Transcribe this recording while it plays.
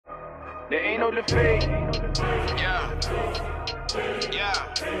There ain't no defeat. Yeah. Yeah.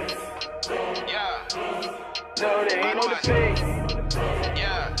 Yeah. No, there ain't no defeat.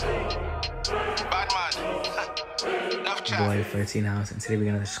 Yeah. Batman. Enough chat. Boy, Flirtze in the house, and today we're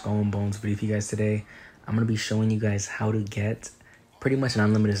gonna do Skull&bones video for you guys today. I'm gonna be showing you guys how to get pretty much an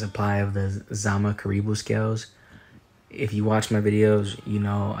unlimited supply of the Zamaharibu scales. If you watch my videos, you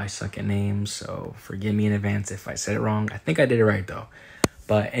know I suck at names, so forgive me in advance if I said it wrong. I think I did it right though.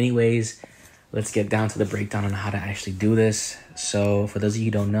 But anyways, let's get down to the breakdown on how to actually do this. So for those of you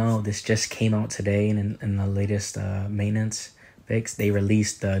who don't know, this just came out today in the latest maintenance fix. They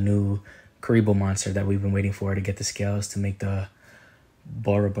released the new Karibo monster that we've been waiting for to get the scales to make the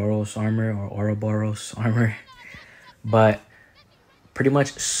Boroboros armor or Ouroboros armor. But pretty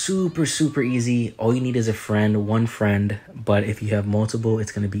much super easy. All you need is a friend, one friend. But if you have multiple,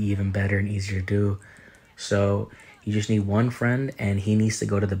 it's going to be even better and easier to do. So you just need one friend, and he needs to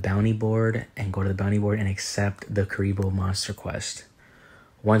go to the bounty board and accept the Karibo monster quest.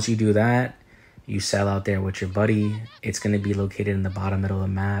 Once you do that, you sail out there with your buddy. It's going to be located in the bottom middle of the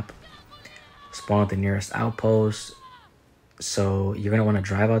map. Spawn at the nearest outpost. So you're going to want to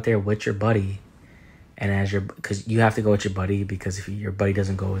drive out there with your buddy. And because you have to go with your buddy, because if your buddy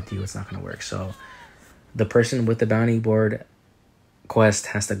doesn't go with you, it's not going to work. So the person with the bounty board quest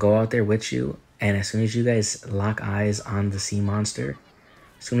has to go out there with you. And as soon as you guys lock eyes on the sea monster,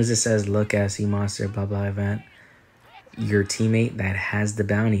 as soon as it says look at sea monster, blah, blah, event, your teammate that has the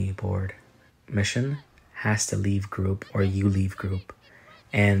bounty board mission has to leave group, or you leave group.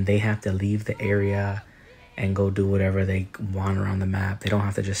 And they have to leave the area and go do whatever they want around the map. They don't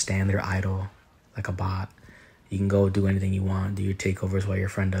have to just stand there idle like a bot. You can go do anything you want, do your takeovers while your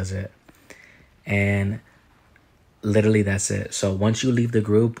friend does it. And literally that's it. So once you leave the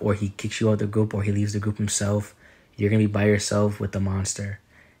group, or he kicks you out of the group, or he leaves the group himself, you're gonna be by yourself with the monster.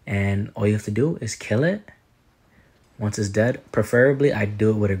 And all you have to do is kill it. Once it's dead, preferably I'd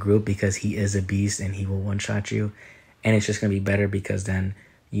do it with a group, because he is a beast and he will one-shot you. And it's just gonna be better because then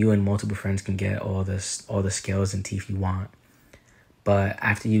you and multiple friends can get all the scales and teeth you want. But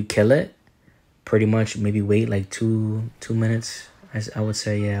after you kill it, pretty much maybe wait like two minutes. I would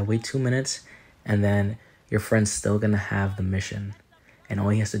say, yeah, wait 2 minutes, and then your friend's still gonna have the mission. And all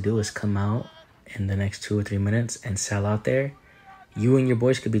he has to do is come out in the next 2 or 3 minutes and sail out there. You and your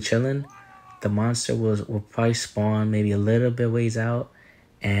boys could be chilling. The monster will probably spawn maybe a little bit ways out.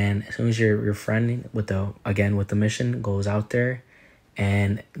 And as soon as your friend with the mission goes out there,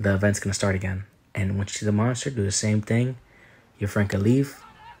 and the event's gonna start again. And once you see the monster, do the same thing. Your friend can leave,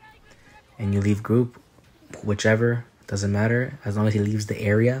 and you leave group, whichever, doesn't matter. As long as he leaves the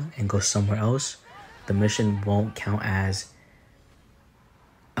area and goes somewhere else, the mission won't count as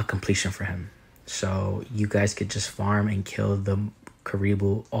a completion for him. So you guys could just farm and kill the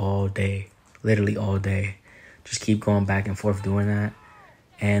Karibo all day, literally all day. Just keep going back and forth doing that.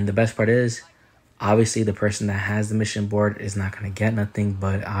 And the best part is, obviously the person that has the mission board is not going to get nothing,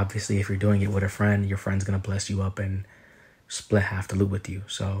 but obviously if you're doing it with a friend, your friend's going to bless you up and split half the loot with you.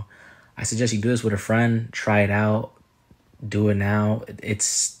 So I suggest you do this with a friend, try it out, do it now.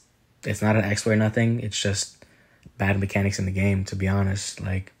 It's not an exploit or nothing. It's just bad mechanics in the game, to be honest.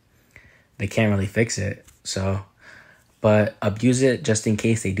 Like, they can't really fix it. So, but abuse it just in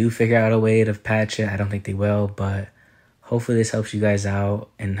case they do figure out a way to patch it. I don't think they will, but hopefully this helps you guys out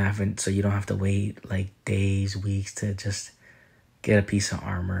and so you don't have to wait like days, weeks to just get a piece of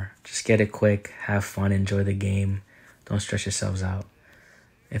armor. Just get it quick, have fun, enjoy the game. Don't stress yourselves out.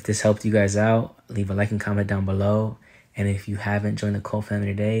 If this helped you guys out, leave a like and comment down below. And if you haven't joined the cult family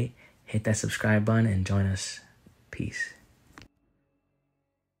today, hit that subscribe button and join us. Peace.